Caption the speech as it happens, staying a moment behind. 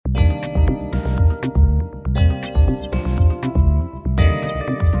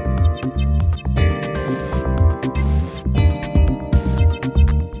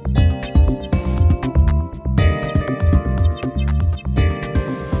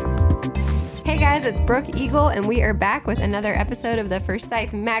guys, it's Brooke Eagle, and we are back with another episode of the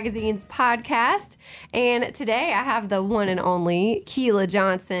Forsyth Magazine's podcast. And today I have the one and only Keela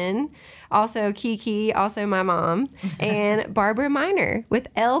Johnson, also Kiki, also my mom, and Barbara Miner with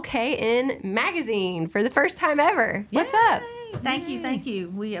LKN Magazine for the first time ever. What's up? Thank you.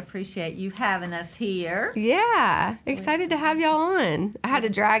 We appreciate you having us here. Yeah, excited to have y'all on. I had to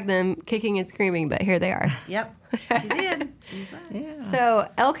drag them kicking and screaming, but here they are. Yep, she did. She's right. Yeah. So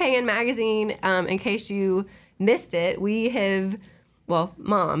LKN Magazine, in case you missed it, we have,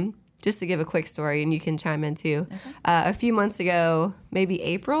 Mom, just to give a quick story, and you can chime in too. Okay. A few months ago, maybe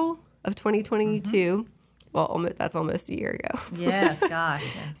April of 2022, that's almost a year ago. Yes, gosh.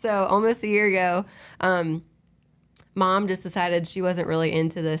 Yeah. So almost a year ago, Mom just decided she wasn't really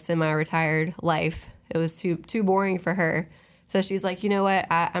into the semi-retired life. It was too boring for her. So she's like, you know what?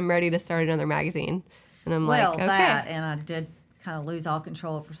 I'm ready to start another magazine. And I'm like, okay. That, and I did kind of lose all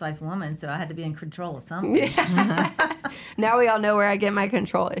control of Forsyth Woman, so I had to be in control of something. Yeah. Now we all know where I get my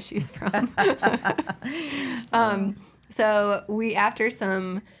control issues from. So we, after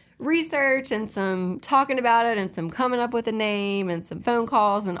some research and some talking about it and some coming up with a name and some phone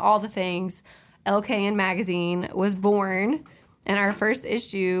calls and all the things, LKN Magazine was born, and our first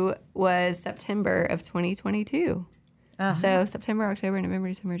issue was September of 2022. Uh-huh. So September, October, November,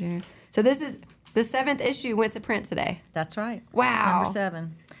 December, January. So this is the 7th issue went to print today. That's right. Wow. Number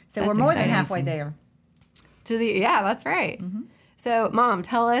 7. So we're more than halfway there. Yeah, that's right. Mm-hmm. So, Mom,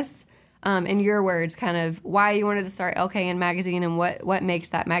 tell us in your words kind of why you wanted to start LKN Magazine and what makes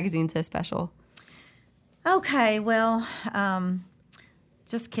that magazine so special. Okay, well,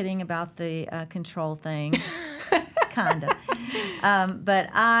 just kidding about the control thing, kind of. But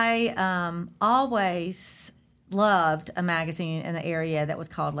I always loved a magazine in the area that was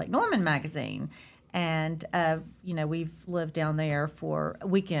called Lake Norman Magazine. And, we've lived down there for a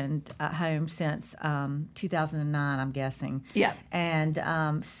weekend home since 2009, I'm guessing. Yeah.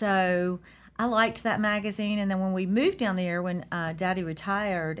 And so I liked that magazine. And then when we moved down there, when Daddy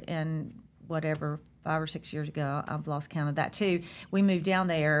retired in 5 or 6 years ago, I've lost count of that too, we moved down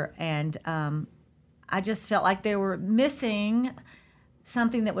there, and I just felt like they were missing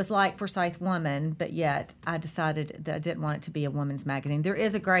something that was like Forsyth Woman, but yet I decided that I didn't want it to be a woman's magazine. There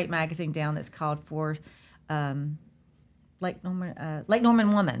is a great magazine down that's called for Lake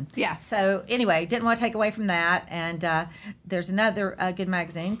Norman Woman. Yeah. So anyway, didn't want to take away from that. And there's another good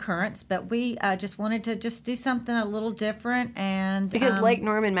magazine, Currents, but we just wanted to just do something a little different. And because Lake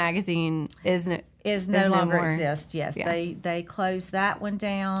Norman Magazine is no longer more. exists. Yes, yeah. They closed that one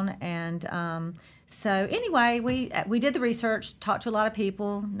down, and so anyway, we did the research, talked to a lot of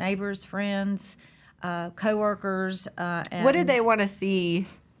people, neighbors, friends, coworkers. And what did they want to see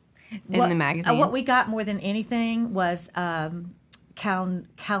in the magazine? What we got more than anything was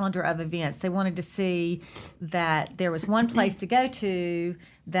calendar of events. They wanted to see that there was one place to go to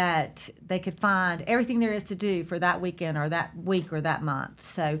that they could find everything there is to do for that weekend or that week or that month.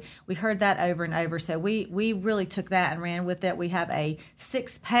 So we heard that over and over. So we really took that and ran with it. We have a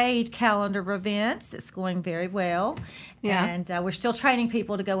 6-page calendar of events. It's going very well. Yeah. And we're still training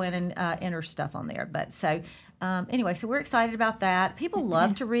people to go in and enter stuff on there. But so anyway, so we're excited about that. People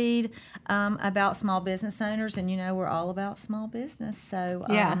love to read about small business owners, and we're all about small business. So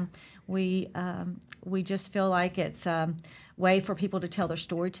we just feel like it's a way for people to tell their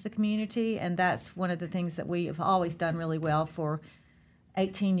story to the community, and that's one of the things that we have always done really well for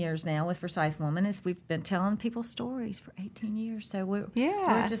 18 years now with Forsyth Woman, is we've been telling people stories for 18 years. So we're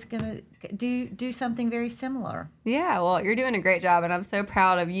just going to do something very similar. Yeah, well, you're doing a great job, and I'm so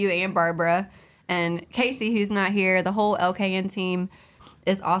proud of you and Barbara. And Casey, who's not here, the whole LKN team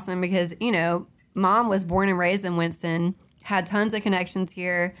is awesome because, Mom was born and raised in Winston, had tons of connections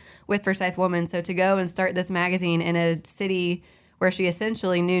here with Forsyth Woman. So to go and start this magazine in a city where she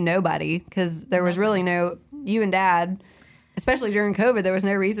essentially knew nobody, because there was really you and Dad, especially during COVID, there was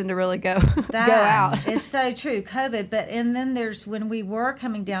no reason to really go out. It's so true, COVID. And then there's when we were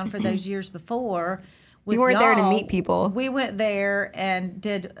coming down for those years before, you weren't there to meet people. We went there and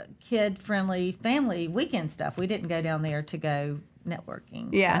did kid-friendly family weekend stuff. We didn't go down there to go networking.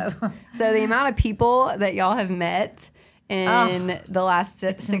 Yeah. So the amount of people that y'all have met in the last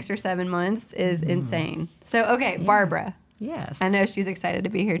 6 or 7 months is insane. So, okay, Barbara. Yes. I know she's excited to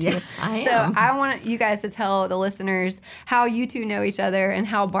be here, too. Yeah, I am. So I want you guys to tell the listeners how you two know each other and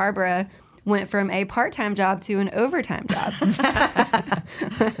how Barbara went from a part-time job to an overtime job.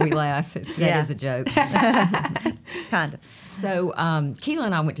 We laugh. That is a joke. Kind of. So Keela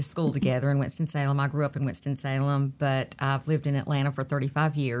and I went to school together in Winston-Salem. I grew up in Winston-Salem, but I've lived in Atlanta for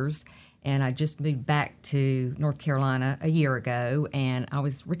 35 years. And I just moved back to North Carolina a year ago, and I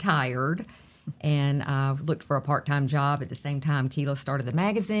was retired. and looked for a part-time job. At the same time, Keela started the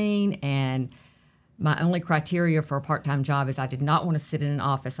magazine, and my only criteria for a part-time job is I did not want to sit in an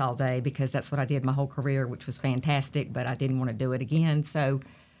office all day, because that's what I did my whole career, which was fantastic, but I didn't want to do it again. So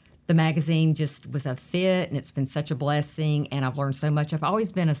the magazine just was a fit, and it's been such a blessing, and I've learned so much. I've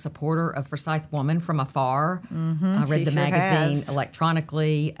always been a supporter of Forsyth Woman from afar. I read the magazine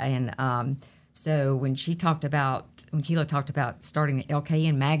electronically, and so when Keela talked about starting the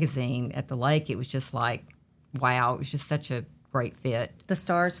LKN magazine at the lake, it was just like, wow, it was just such a great fit. The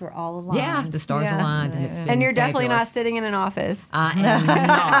stars were all aligned. Yeah, the stars aligned, and it's been And you're definitely not fabulous. sitting in an office. I am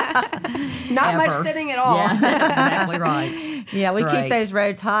not. Not much ever. sitting at all. Yeah, that's exactly right. Yeah, It's we great. keep those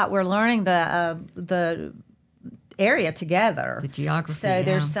roads hot. We're learning the area together. The geography, So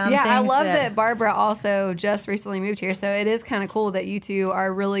there's some Yeah, I things love that Barbara also just recently moved here. So it is kind of cool that you two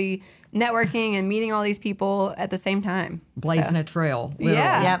are really networking and meeting all these people at the same time. Blazing So- a trail. Literally.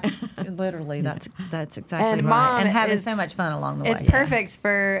 Yeah. Yep, literally. That's exactly And right. Mom And having is- so much fun along the way. It's perfect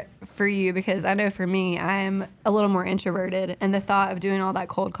for you, because I know for me, I'm a little more introverted, and the thought of doing all that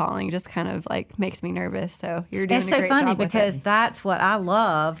cold calling just kind of like makes me nervous. So you're doing It's a so great funny job with because it. that's what I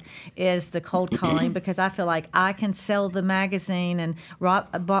love is the cold calling, because I feel like I can sell the magazine, and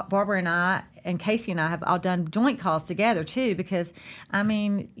Barbara and I and Casey and I have all done joint calls together too, because I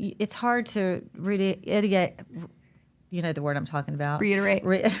mean it's hard to reiterate. You know the word I'm talking about. Reiterate.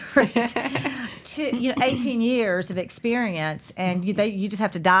 18 years of experience, and you just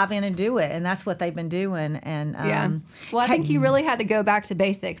have to dive in and do it, and that's what they've been doing. And Yeah. Well, I think you really had to go back to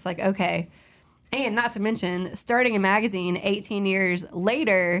basics. Like, okay. And not to mention, starting a magazine 18 years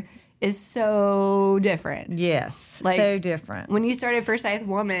later is so different. yes, Like, so different. When you started Forsyth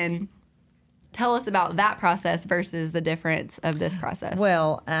Woman, tell us about that process versus the difference of this process.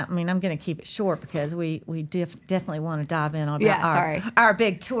 Well, I mean, I'm going to keep it short because we definitely want to dive in on our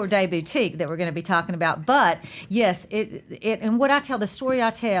big tour day boutique that we're going to be talking about. But yes, it and what I tell, the story I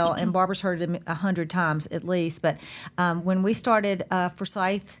tell, and Barbara's heard it 100 times at least. But when we started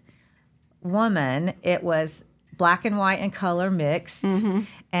Forsyth Woman, it was black and white and color mixed,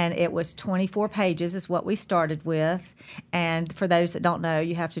 and it was 24 pages is what we started with. And for those that don't know,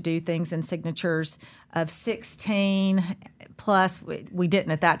 you have to do things in signatures of 16 plus. We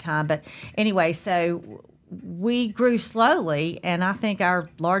didn't at that time, but anyway, so we grew slowly, and I think our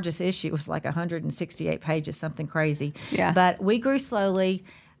largest issue was like 168 pages, something crazy. Yeah. But we grew slowly,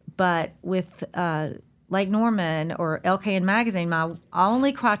 but with Lake Norman or LKN magazine, my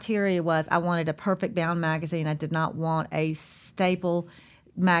only criteria was I wanted a perfect bound magazine. I did not want a staple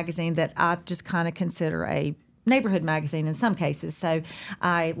magazine that I just kind of consider a neighborhood magazine in some cases. So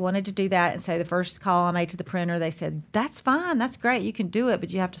I wanted to do that. And so the first call I made to the printer, they said, that's fine, that's great, you can do it,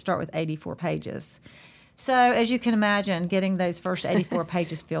 but you have to start with 84 pages. So as you can imagine, getting those first 84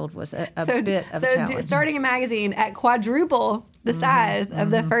 pages filled was a bit of a challenge. Starting a magazine at quadruple the size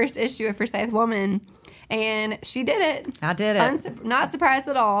of the first issue of Forsyth Woman, and she did it. I did it. Not surprised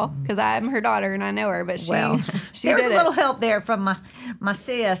at all, because I'm her daughter and I know her, but she Well, she there was did a little it. help there from my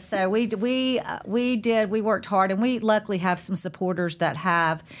sis. So we worked hard, and we luckily have some supporters that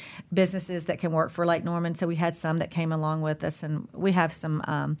have businesses that can work for Lake Norman. So we had some that came along with us, and we have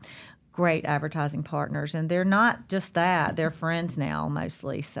some great advertising partners, and they're not just that; they're friends now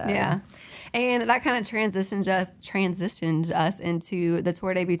mostly. So Yeah, and that kind of transitions us into the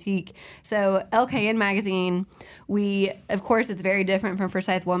Tour Day Boutique. So LKN magazine, of course it's very different from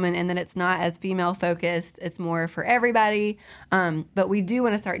Forsyth Woman, and then it's not as female focused. It's more for everybody. But we do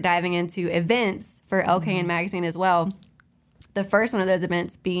want to start diving into events for LKN magazine as well. The first one of those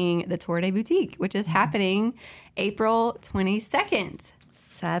events being the Tour Day Boutique, which is happening April 22nd.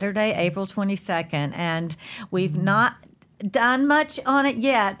 Saturday, April 22nd, and we've not done much on it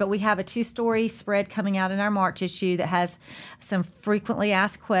yet, but we have a 2-story spread coming out in our March issue that has some frequently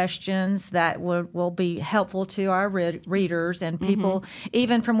asked questions that will be helpful to our readers and people,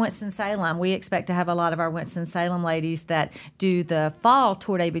 even from Winston-Salem. We expect to have a lot of our Winston-Salem ladies that do the fall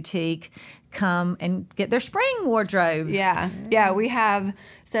Tour Day Boutique come and get their spring wardrobe. Yeah, we have.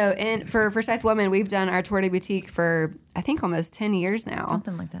 So for Forsyth Woman, we've done our Tour Day Boutique for I think almost 10 years now.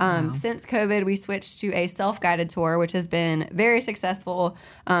 Something like that. Since COVID, we switched to a self-guided tour, which has been very successful.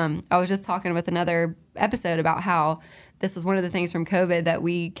 I was just talking with another episode about how this was one of the things from COVID that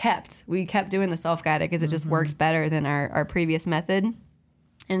we kept. We kept doing the self-guided because it just worked better than our previous method.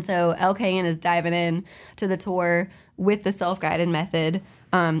 And so LKN is diving in to the tour with the self-guided method.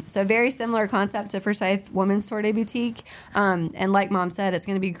 So very similar concept to Forsyth Women's Tour de Boutique. And like Mom said, it's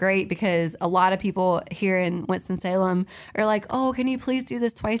going to be great because a lot of people here in Winston-Salem are like, oh, can you please do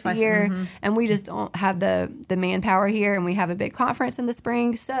this twice a year? And we just don't have the manpower here, and we have a big conference in the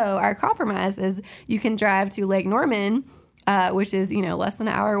spring. So our compromise is you can drive to Lake Norman, which is, less than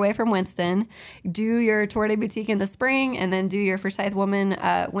an hour away from Winston, do your Tour de Boutique in the spring, and then do your Forsyth Woman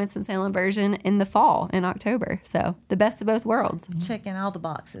Winston-Salem version in the fall, in October. So the best of both worlds. Checking all the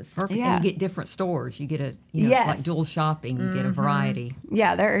boxes. Perfect. Yeah. And you get different stores. You get it's Yes. like dual shopping. You get a variety.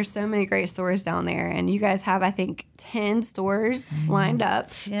 Yeah, there are so many great stores down there, and you guys have, I think, 10 stores lined up.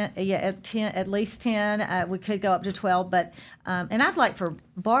 10, at least 10. We could go up to 12, but and I'd like for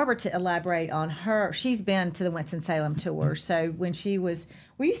Barbara to elaborate on her. She's been to the Winston-Salem tour, so when she was,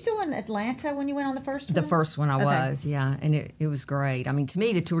 were you still in Atlanta when you went on the first one? The first one I Okay. was, yeah, and it was great. I mean, to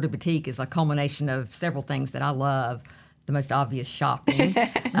me, the Tour de Boutique is a culmination of several things that I love. The most obvious, shopping.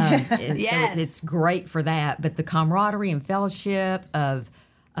 Yes. So it's great for that. But the camaraderie and fellowship of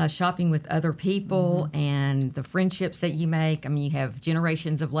shopping with other people and the friendships that you make. I mean, you have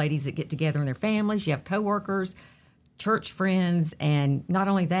generations of ladies that get together in their families. You have coworkers, church friends, and not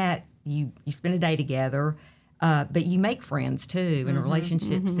only that, you spend a day together, but you make friends too, and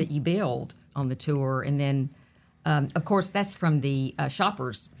relationships that you build on the tour. And then, of course, that's from the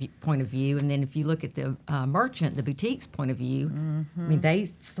shopper's point of view. And then if you look at the merchant, the boutique's point of view, I mean, they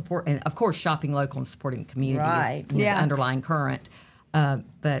support, and of course, shopping local and supporting the community Right. is the underlying current.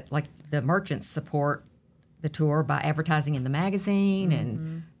 But like the merchants support the tour by advertising in the magazine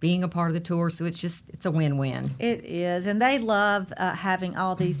and being a part of the tour. So it's a win-win. It is, and they love having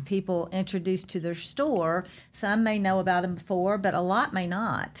all these people introduced to their store. Some may know about them before, but a lot may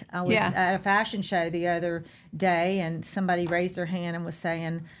not. I was at a fashion show the other day, and somebody raised their hand and was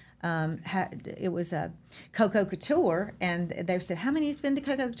saying it was a Coco Couture, and they said, "How many has been to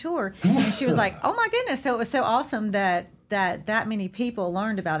Coco Couture?" And she was like, "Oh my goodness!" So it was so awesome that many people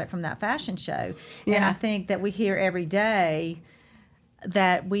learned about it from that fashion show. Yeah. And I think that we hear every day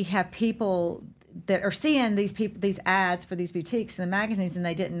that we have people that are seeing these ads for these boutiques in the magazines, and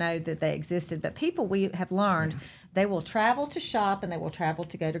they didn't know that they existed. But people, we have learned, they will travel to shop and they will travel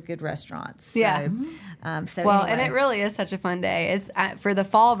to go to good restaurants. So, Yeah. So Well, anyway. and it really is such a fun day. It's for the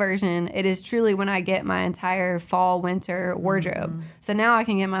fall version. It is truly when I get my entire fall winter wardrobe. So now I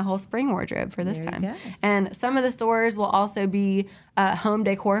can get my whole spring wardrobe for this There you time. go. And some of the stores will also be home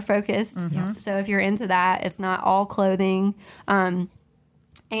decor focused. So if you're into that, it's not all clothing.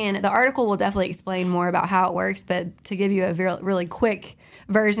 And the article will definitely explain more about how it works, but to give you a really quick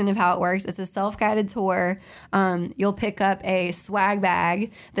version of how it works, it's a self-guided tour. You'll pick up a swag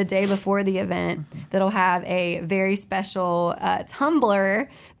bag the day before the event that'll have a very special tumbler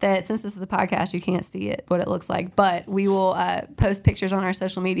that, since this is a podcast, you can't see what it looks like, but we will post pictures on our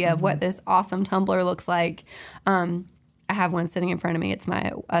social media of what this awesome tumbler looks like. I have one sitting in front of me. It's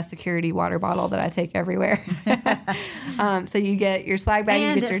my security water bottle that I take everywhere. So you get your swag bag.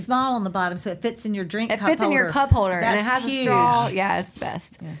 and You get it's your small on the bottom, so it fits in your drink it cup fits in your cup holder, and it That's has huge. a straw. Yeah, it's the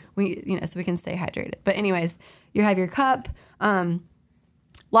best. So we can stay hydrated. But anyways, you have your cup.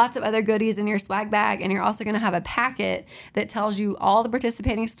 Lots of other goodies in your swag bag, and you're also going to have a packet that tells you all the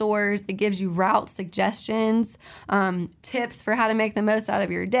participating stores. It gives you route suggestions, tips for how to make the most out of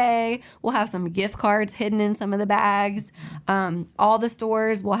your day. We'll have some gift cards hidden in some of the bags. All the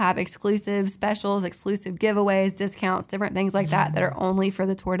stores will have exclusive specials, exclusive giveaways, discounts, different things like that are only for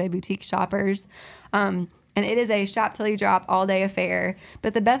the Tour de Boutique shoppers. And it is a shop till you drop all day affair.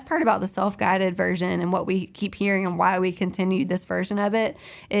 But the best part about the self-guided version, and what we keep hearing and why we continued this version of it,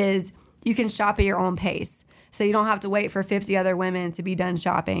 is you can shop at your own pace. So you don't have to wait for 50 other women to be done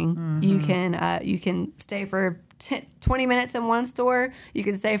shopping. You can stay for 20 minutes in one store. You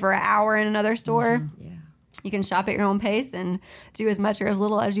can stay for an hour in another store. Yeah. You can shop at your own pace and do as much or as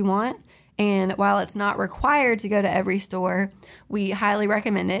little as you want. And while it's not required to go to every store, we highly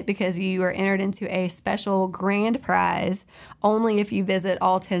recommend it because you are entered into a special grand prize only if you visit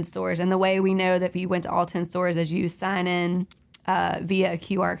all 10 stores. And the way we know that if you went to all 10 stores is you sign in via a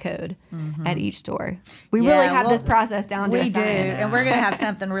QR code at each store. We really have this process down to a We do, science. and we're going to have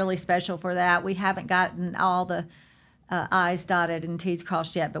something really special for that. We haven't gotten all the I's dotted and T's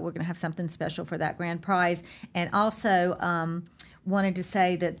crossed yet, but we're going to have something special for that grand prize. And also wanted to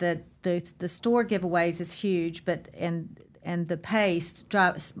say that the store giveaways is huge, but and the pace,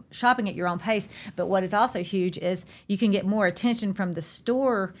 shopping at your own pace. But what is also huge is you can get more attention from the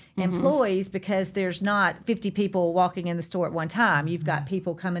store employees because there's not 50 people walking in the store at one time. You've got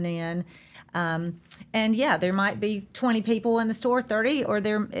people coming in. And yeah, there might be 20 people in the store, 30, or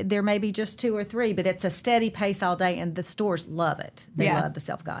there may be just 2 or 3, but it's a steady pace all day, and the stores love it. They love the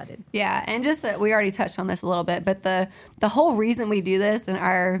self-guided. Yeah, and just we already touched on this a little bit, but the whole reason we do this and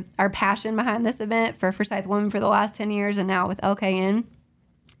our passion behind this event for Forsyth Women for the last 10 years and now with LKN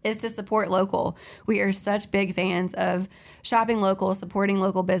is to support local. We are such big fans of shopping local, supporting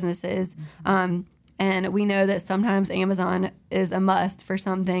local businesses. And we know that sometimes Amazon is a must for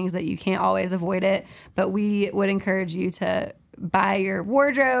some things that you can't always avoid it. But we would encourage you to buy your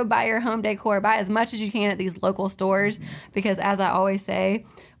wardrobe, buy your home decor, buy as much as you can at these local stores. Because as I always say,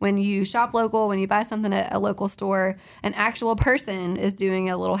 when you shop local, when you buy something at a local store, an actual person is doing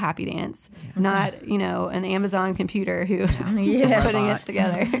a little happy dance, not, an Amazon computer who is putting it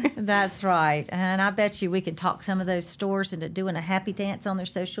together. That's right. And I bet you we could talk some of those stores into doing a happy dance on their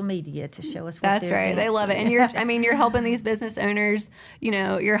social media to show us what That's right. They love it. And you're helping these business owners,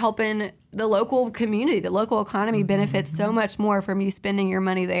 you're helping the local community, the local economy benefits so much more from you spending your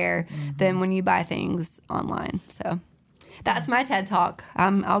money there than when you buy things online. So that's my TED Talk.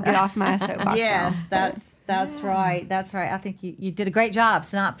 I'll get off my soapbox. Yes, now. that's right. That's right. I think you did a great job.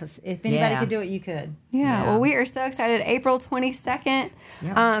 Synopsis. If anybody could do it, you could. Yeah. Well, we are so excited. April 22nd.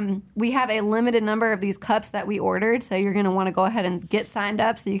 Yeah. We have a limited number of these cups that we ordered, so you're going to want to go ahead and get signed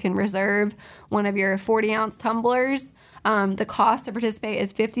up so you can reserve one of your 40-ounce tumblers. The cost to participate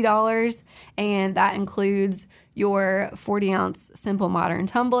is $50, and that includes your 40-ounce Simple Modern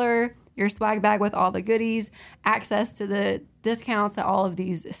tumbler, your swag bag with all the goodies, access to the discounts at all of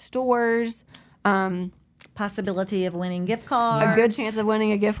these stores, possibility of winning gift cards, a good chance of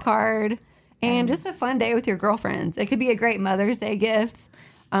winning a gift card, and just a fun day with your girlfriends. It could be a great Mother's Day gift.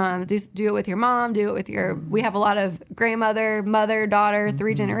 Just do it with your mom, do it with we have a lot of grandmother, mother, daughter,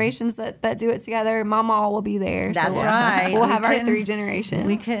 3 generations that do it together. Mama will be there. That's right. We'll have our 3 generations.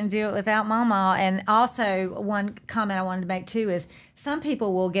 We couldn't do it without Mama. And also, one comment I wanted to make too is some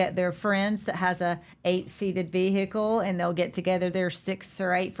people will get their friends that has a 8-seated vehicle, and they'll get together their 6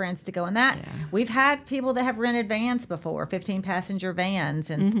 or 8 friends to go in that. Yeah. We've had people that have rented vans before, 15-passenger vans,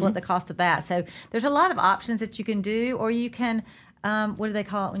 and split the cost of that. So there's a lot of options that you can do, or you can. What do they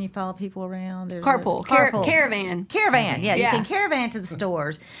call it when you follow people around? There's Carpool. Caravan. Caravan. Yeah, you can caravan to the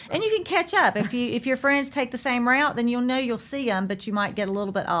stores, and you can catch up. If your friends take the same route, then you'll see them, but you might get a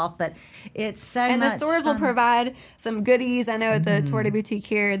little bit off. But it's so and much the stores will provide some goodies. I know at the Torte Boutique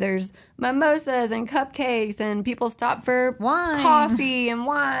here, there's mimosas and cupcakes, and people stop for coffee and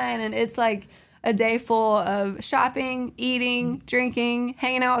wine, and it's like a day full of shopping, eating, drinking,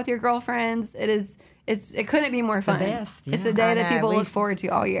 hanging out with your girlfriends. It couldn't be more fun. The best. Yeah. It's a day that people look forward to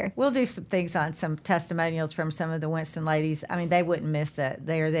all year. We'll do some things on some testimonials from some of the Winston ladies. I mean, they wouldn't miss it.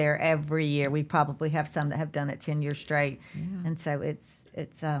 They're there every year. We probably have some that have done it 10 years straight. Yeah. And so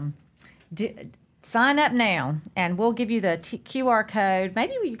it's sign up now, and we'll give you the QR code.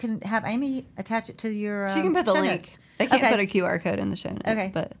 Maybe you can have Amy attach it to your she can put the link. Notes. They can't put a QR code in the show notes.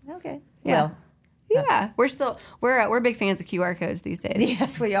 Okay. But okay. Yeah. Well. Yeah, we're big fans of QR codes these days.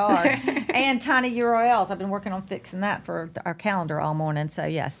 Yes, we are. And tiny URLs. I've been working on fixing that for our calendar all morning. So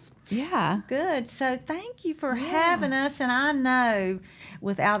yes. Yeah. Good. So thank you for having us. And I know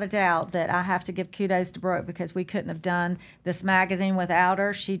without a doubt that I have to give kudos to Brooke, because we couldn't have done this magazine without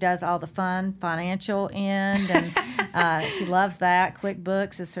her. She does all the fun financial end, and she loves that.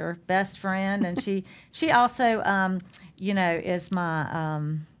 QuickBooks is her best friend, and she also is my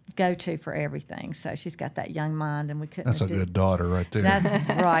go-to for everything. So she's got that young mind, and we couldn't. That's a good daughter right there. That's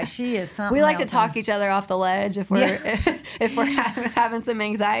right. She is something. We like to talk each other off the ledge if we're if we're having some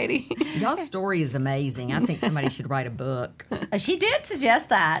anxiety. Y'all's story is amazing. I think somebody should write a book. She did suggest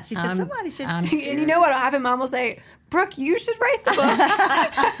that. She said somebody should. And you know what will happen? Mom will say, Brooke, you should write the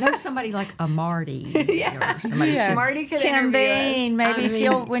book. No, somebody like a Marty. Yeah. Or somebody Yeah. Marty could Kim interview Bean. Maybe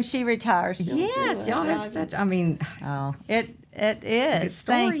she'll, when she retires. Yes, y'all have such. I mean, It is.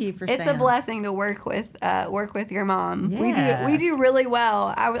 Thank you for saying. It's a blessing to work with your mom. Yes. We do really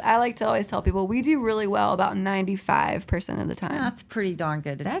well. I like to always tell people we do really well about 95% of the time. That's pretty darn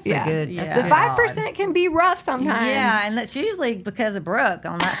good. that's a good. Yeah. That's The a good 5% can be rough sometimes. Yeah, and that's usually because of Brooke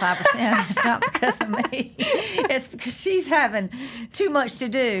on that 5%. It's not because of me. It's because she's having too much to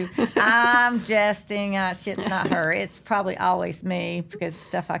do. I'm jesting. Shit's not her. It's probably always me because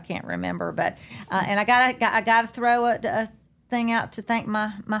stuff I can't remember. But and I gotta throw a thing out to thank my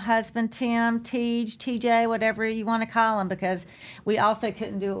husband Tim, TJ, whatever you want to call him, because we also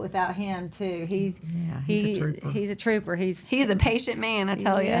couldn't do it without him too. He's a trooper. He's a trooper. He's a patient man, I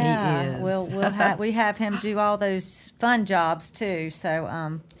tell you. Yeah, He is. we have him do all those fun jobs too.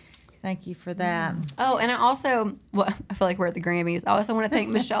 So Thank you for that. Oh, and I also, well, I feel like we're at the Grammys. I also want to thank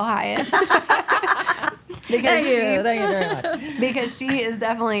Michelle Hyatt. Thank you very much. Because she is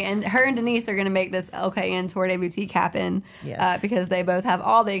definitely, and her and Denise are going to make this LKN Tour de Boutique happen. Yes. Because they both have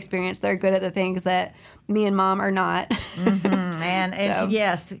all the experience. They're good at the things that me and Mom are not. Mm-hmm. And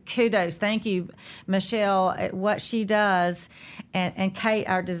yes, kudos. Thank you, Michelle, at what she does. And Kate,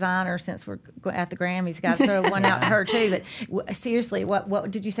 our designer, since we're at the Grammys, got to throw one out to her too. But seriously, what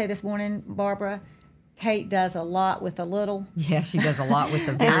did you say this morning, Barbara? Kate does a lot with a little. Yeah, she does a lot with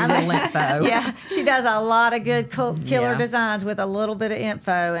a very little info. Yeah, she does a lot of good killer Yeah. designs with a little bit of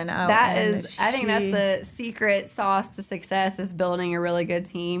info. And I think that's the secret sauce to success is building a really good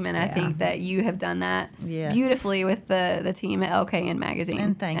team. And I Yeah. think that you have done that Yes. beautifully with the team at LKN Magazine.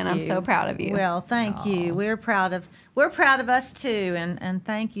 And thank you. And I'm so proud of you. Well, thank you. We're proud of us too. And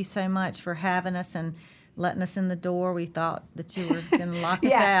thank you so much for having us and letting us in the door. We thought that you were going to lock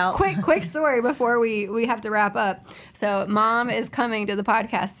us out. Quick story before we have to wrap up. So Mom is coming to the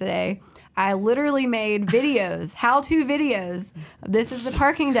podcast today. I literally made videos, how-to videos. This is the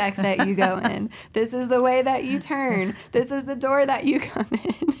parking deck that you go in. This is the way that you turn. This is the door that you come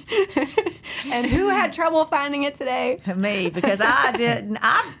in. And who had trouble finding it today? Me, because I didn't.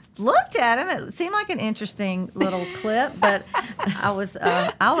 I looked at him. It seemed like an interesting little clip, but I was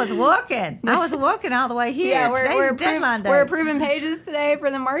working. I was working all the way here. Yeah, Today's deadline day. we're approving pages today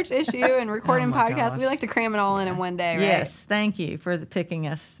for the March issue and recording Oh my podcasts. gosh. We like to cram it all in one day, right? Yes, thank you for picking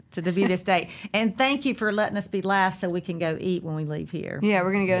us to be this date, and thank you for letting us be last so we can go eat when we leave here. Yeah,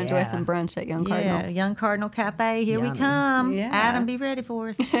 we're gonna go enjoy Yeah. some brunch at Young Yeah, Cardinal. Young Cardinal Cafe. Here we Yummy. come. Yeah. Adam, be ready for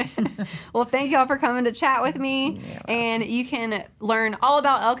us. Well, thank y'all for coming to chat with me. And you can learn all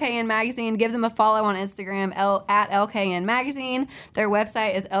about LKN Magazine. Give them a follow on Instagram at LKN Magazine. Their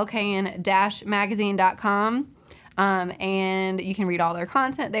website is lkn-magazine.com. And you can read all their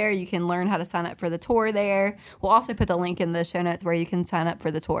content there. You can learn how to sign up for the tour there. We'll also put the link in the show notes where you can sign up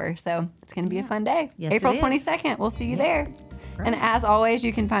for the tour. So it's going to be a fun day. Yes, April it is. 22nd. We'll see you there. And as always,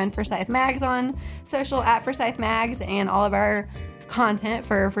 you can find Forsyth Mags on social at Forsyth Mags and all of our content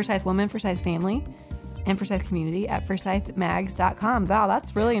for Forsyth Woman, Forsyth Family, and Forsyth Community at forsythmags.com. Wow,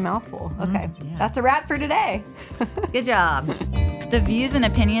 that's really a mouthful. Okay, that's a wrap for today. Good job. The views and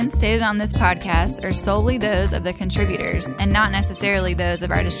opinions stated on this podcast are solely those of the contributors and not necessarily those of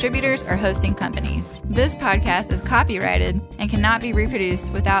our distributors or hosting companies. This podcast is copyrighted and cannot be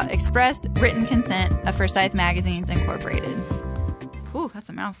reproduced without expressed written consent of Forsyth Magazines Incorporated. Ooh, that's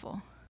a mouthful.